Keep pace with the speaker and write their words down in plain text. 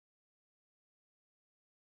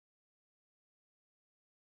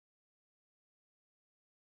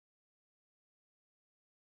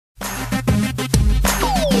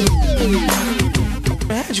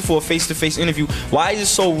I had you for a face-to-face interview. Why is it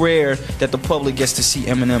so rare that the public gets to see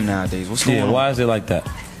Eminem nowadays? What's going on? Yeah, why is it like that?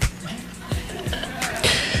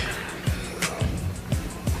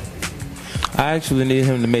 I actually need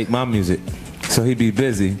him to make my music, so he'd be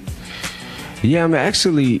busy. Yeah, I'm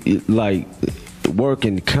actually like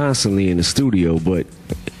working constantly in the studio, but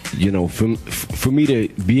you know, for me to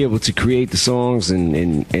be able to create the songs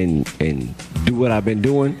and do what I've been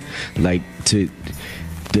doing, like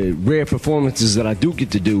the rare performances that I do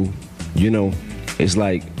get to do, you know, it's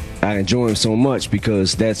like I enjoy them so much,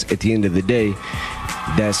 because that's, at the end of the day,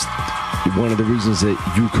 that's one of the reasons that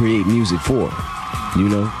you create music for, you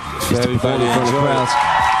know, is to perform in front of crowds.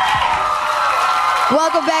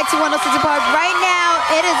 Welcome back to 106 Park. Right now,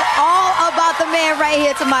 it is all about the man right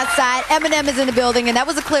here to my side. Eminem is in the building, and that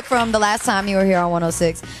was a clip from the last time you were here on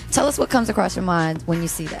 106. Tell us what comes across your mind when you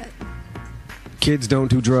see that. Kids don't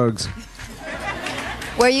do drugs.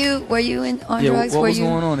 Were you on drugs? What was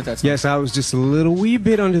going on at that time? Yes, I was just a little wee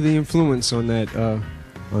bit under the influence on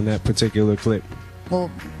that particular clip. Well,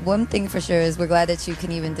 one thing for sure is we're glad that you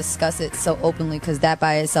can even discuss it so openly, because that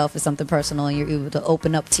by itself is something personal, and you're able to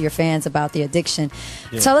open up to your fans about the addiction.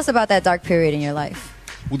 Yeah. Tell us about that dark period in your life.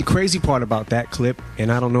 Well, the crazy part about that clip, and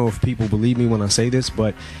I don't know if people believe me when I say this,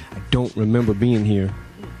 but I don't remember being here.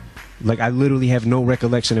 Like, I literally have no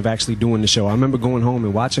recollection of actually doing the show. I remember going home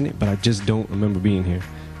and watching it, but I just don't remember being here.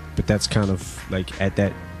 But that's kind of like, at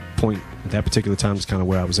that point, at that particular time, is kind of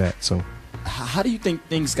where I was at. So, how do you think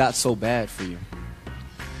things got so bad for you?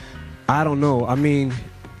 I don't know. I mean,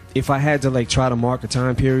 if I had to like try to mark a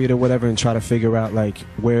time period or whatever and try to figure out like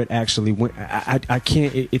where it actually went, I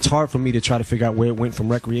can't. It's hard for me to try to figure out where it went from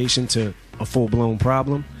recreation to a full-blown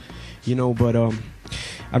problem, you know. But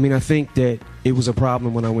I mean, I think that it was a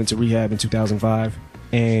problem when I went to rehab in 2005,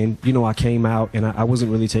 and you know, I came out and I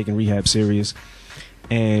wasn't really taking rehab serious,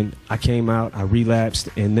 and I came out, I relapsed,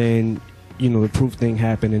 and then you know, the proof thing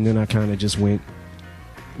happened, and then I kind of just went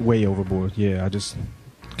way overboard. Yeah, I just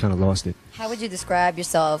kind of lost it. How would you describe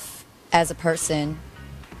yourself as a person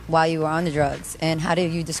while you were on the drugs, and how do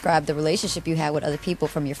you describe the relationship you had with other people,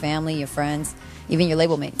 from your family, your friends, even your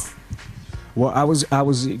label mates? Well, I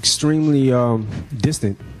was extremely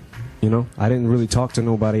distant, you know. I didn't really talk to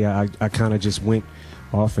nobody. I kind of just went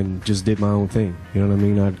off and just did my own thing, you know what I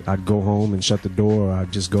mean? I'd go home and shut the door, or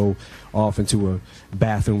I'd just go off into a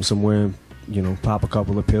bathroom somewhere and, you know, pop a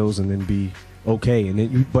couple of pills and then be okay. And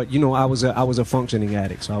then, but you know, I was a functioning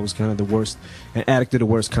addict, so I was kind of the worst, an addict of the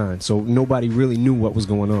worst kind. So nobody really knew what was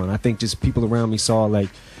going on. I think just people around me saw like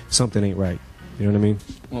something ain't right. You know what I mean?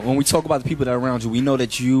 When we talk about the people that are around you, we know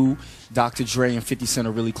that you, Dr. Dre, and 50 Cent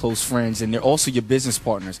are really close friends, and they're also your business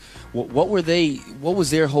partners. What were they? What was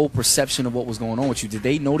their whole perception of what was going on with you? Did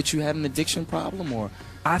they know that you had an addiction problem, or?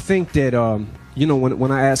 I think that you know,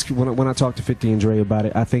 when I talked to 50 and Dre about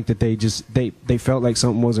it, I think that they felt like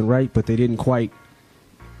something wasn't right, but they didn't quite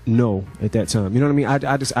know at that time. You know what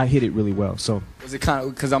I mean? I hit it really well. So was it kind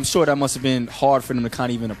of, because I'm sure that must have been hard for them to kind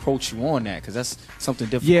of even approach you on that, because that's something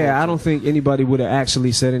different. Yeah, I don't think anybody would have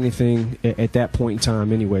actually said anything at that point in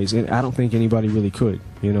time anyways, and I don't think anybody really could,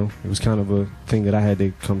 you know. It was kind of a thing that I had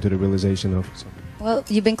to come to the realization of. So. Well,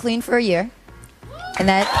 you've been clean for a year, and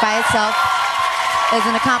that by itself is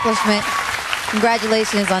an accomplishment.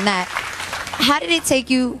 Congratulations on that. How did it take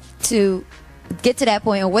you to get to that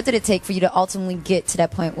point, or what did it take for you to ultimately get to that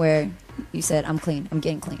point where you said, I'm clean, I'm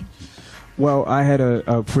getting clean? Well, I had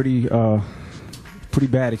a pretty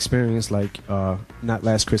bad experience, like not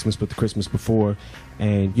last Christmas, but the Christmas before.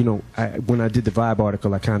 And you know, when I did the Vibe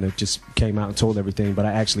article, I kind of just came out and told everything, but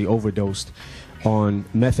I actually overdosed on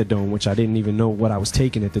methadone, which I didn't even know what I was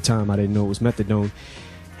taking at the time. I didn't know it was methadone.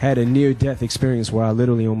 Had a near-death experience where I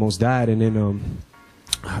literally almost died, and then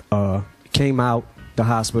came out the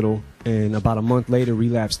hospital, and about a month later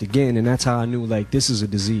relapsed again. And that's how I knew, like, this is a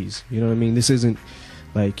disease. You know what I mean? This isn't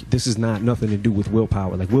like, this is not nothing to do with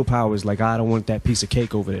willpower. Like, willpower is like, I don't want that piece of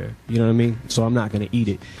cake over there. You know what I mean? So I'm not going to eat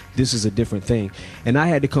it. This is a different thing. And I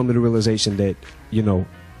had to come to the realization that, you know,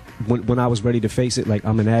 when I was ready to face it, like,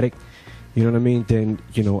 I'm an addict. You know what I mean? Then,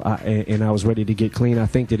 you know, I was ready to get clean. I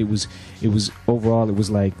think that it was overall, it was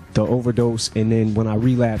like the overdose, and then when I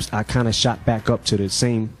relapsed, I kind of shot back up to the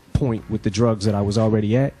same point with the drugs that I was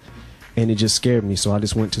already at, and it just scared me. So I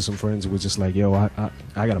just went to some friends and was just like, yo, I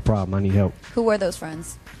got a problem. I need help. Who were those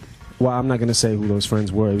friends? Well, I'm not going to say who those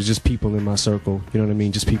friends were. It was just people in my circle. You know what I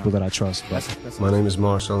mean? Just people that I trust. My name is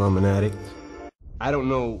Marshall. I'm an addict. I don't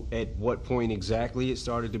know at what point exactly it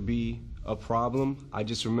started to be a problem. I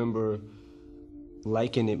just remember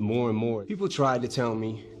liking it more and more. People tried to tell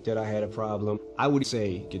me that I had a problem. I would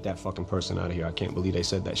say, get that fucking person out of here. I can't believe they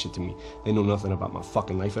said that shit to me. They know nothing about my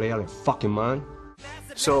fucking life. Are they out of their fucking mind?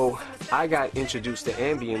 So I got introduced to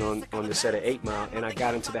Ambien on the set of 8 Mile, and I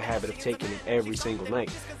got into the habit of taking it every single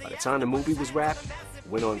night. By the time the movie was wrapped,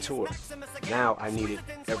 went on tour. Now I need it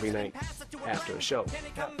every night after a show.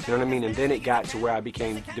 You know what I mean? And then it got to where I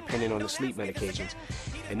became dependent on the sleep medications.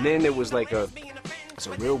 And then there was like it's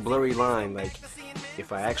a real blurry line, like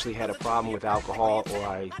if I actually had a problem with alcohol or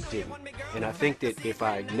I didn't. And I think that if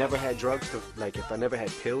I never had drugs, if I never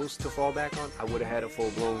had pills to fall back on, I would have had a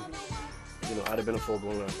full-blown, I'd have been a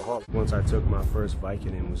full-blown alcoholic. Once I took my first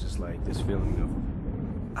Vicodin, it was just like this feeling of,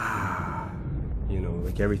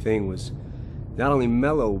 like everything was not only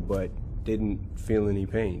mellow, but didn't feel any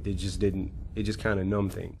pain. It just kind of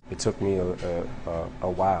numbed things. It took me a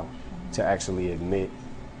while to actually admit,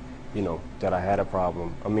 that I had a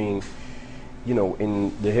problem. I mean,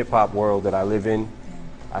 in the hip-hop world that I live in,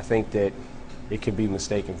 I think that it could be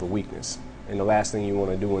mistaken for weakness. And the last thing you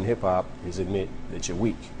want to do in hip-hop is admit that you're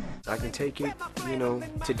weak. I can take it,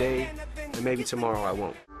 today, and maybe tomorrow I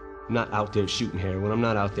won't. I'm not out there shooting heroin. I'm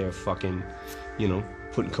not out there fucking,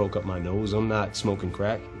 putting coke up my nose. I'm not smoking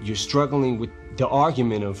crack. You're struggling with the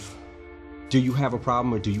argument of, do you have a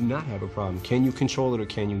problem or do you not have a problem? Can you control it or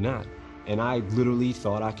can you not? And I literally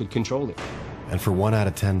thought I could control it. And for 1 out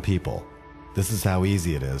of 10 people, this is how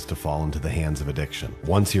easy it is to fall into the hands of addiction.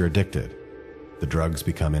 Once you're addicted, the drugs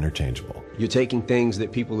become interchangeable. You're taking things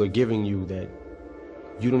that people are giving you that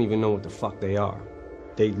you don't even know what the fuck they are.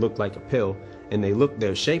 They look like a pill, and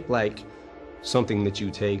they're shaped like something that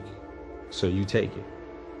you take, so you take it.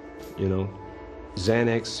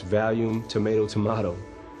 Xanax, Valium, tomato.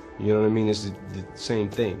 You know what I mean? It's the same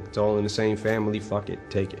thing. It's all in the same family. Fuck it,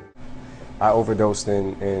 take it. I overdosed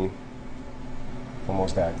and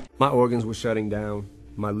almost died. My organs were shutting down.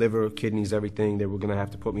 My liver, kidneys, everything. They were gonna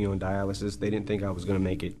have to put me on dialysis. They didn't think I was gonna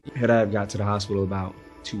make it. Had I got to the hospital about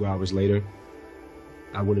 2 hours later,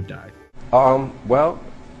 I would have died. Well,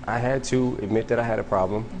 I had to admit that I had a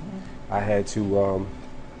problem. I had to,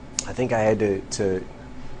 I think I had to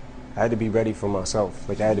be ready for myself.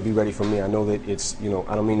 Like, I had to be ready for me. I know that it's,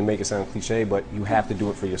 I don't mean to make it sound cliche, but you have to do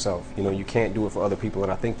it for yourself. You can't do it for other people.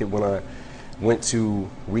 And I think that when I went to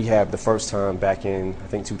rehab the first time back in, I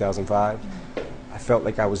think 2005, I felt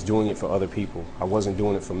like I was doing it for other people. I wasn't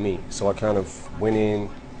doing it for me. So I kind of went in,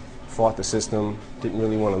 fought the system, didn't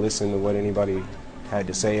really want to listen to what anybody had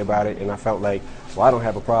to say about it, and I felt like, well, I don't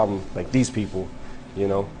have a problem like these people,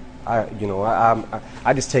 I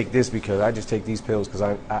just take this because I just take these pills because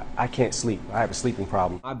I can't sleep. I have a sleeping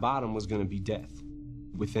problem. My bottom was going to be death.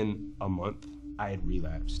 Within a month, I had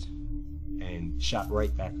relapsed and shot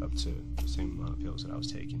right back up to the same amount of pills that I was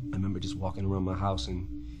taking. I remember just walking around my house and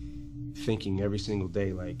thinking every single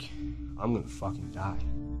day, like, I'm gonna fucking die.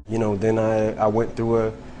 Then I went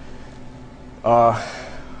through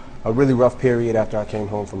a really rough period after I came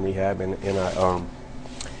home from rehab, and I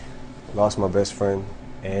lost my best friend,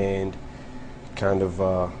 and kind of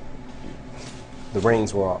the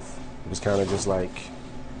reins were off. It was kind of just like,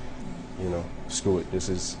 screw it, this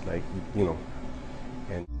is like,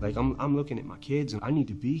 and like I'm looking at my kids and I need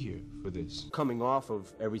to be here for this. Coming off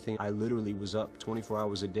of everything, I literally was up 24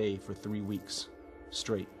 hours a day for 3 weeks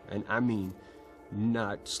straight, and I mean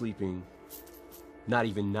not sleeping, not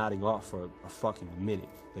even nodding off for a fucking minute.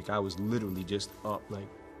 Like, I was literally just up, like.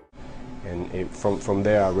 And from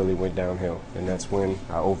there, I really went downhill. And that's when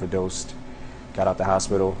I overdosed, got out the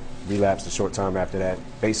hospital, relapsed a short time after that,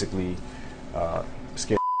 basically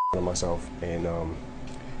scared of myself, and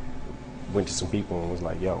went to some people and was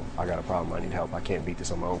like, yo, I got a problem, I need help, I can't beat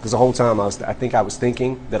this on my own. Because the whole time, I think I was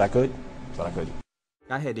thinking that I could, but I couldn't.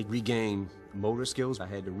 I had to regain motor skills, I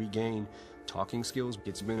had to regain talking skills.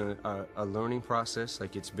 It's been a learning process,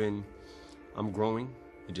 like I'm growing.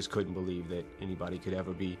 I just couldn't believe that anybody could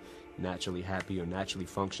ever be naturally happy or naturally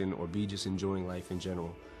function or be just enjoying life in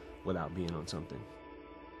general without being on something.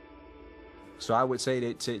 So I would say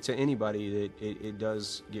that to anybody that it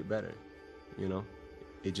does get better,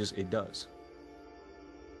 it does.